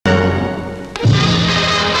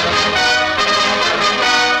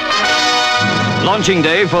Launching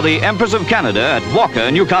day for the Empress of Canada at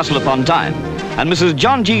Walker, Newcastle upon Tyne, and Mrs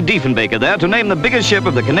John G. Diefenbaker there to name the biggest ship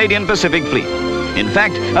of the Canadian Pacific Fleet. In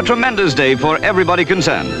fact, a tremendous day for everybody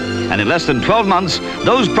concerned. And in less than 12 months,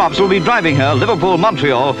 those props will be driving her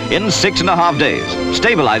Liverpool-Montreal in 6.5 days.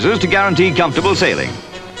 Stabilisers to guarantee comfortable sailing.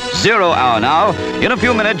 0 hour now. In a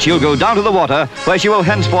few minutes, she'll go down to the water where she will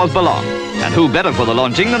henceforth belong. And who better for the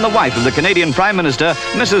launching than the wife of the Canadian Prime Minister,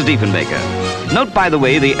 Mrs Diefenbaker. Note, by the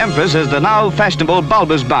way, the Empress has the now fashionable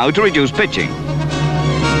bulbous bow to reduce pitching.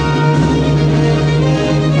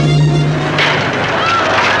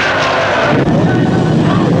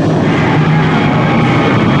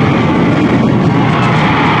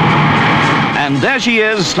 And there she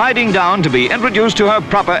is, sliding down to be introduced to her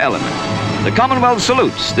proper element. The Commonwealth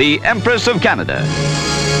salutes the Empress of Canada.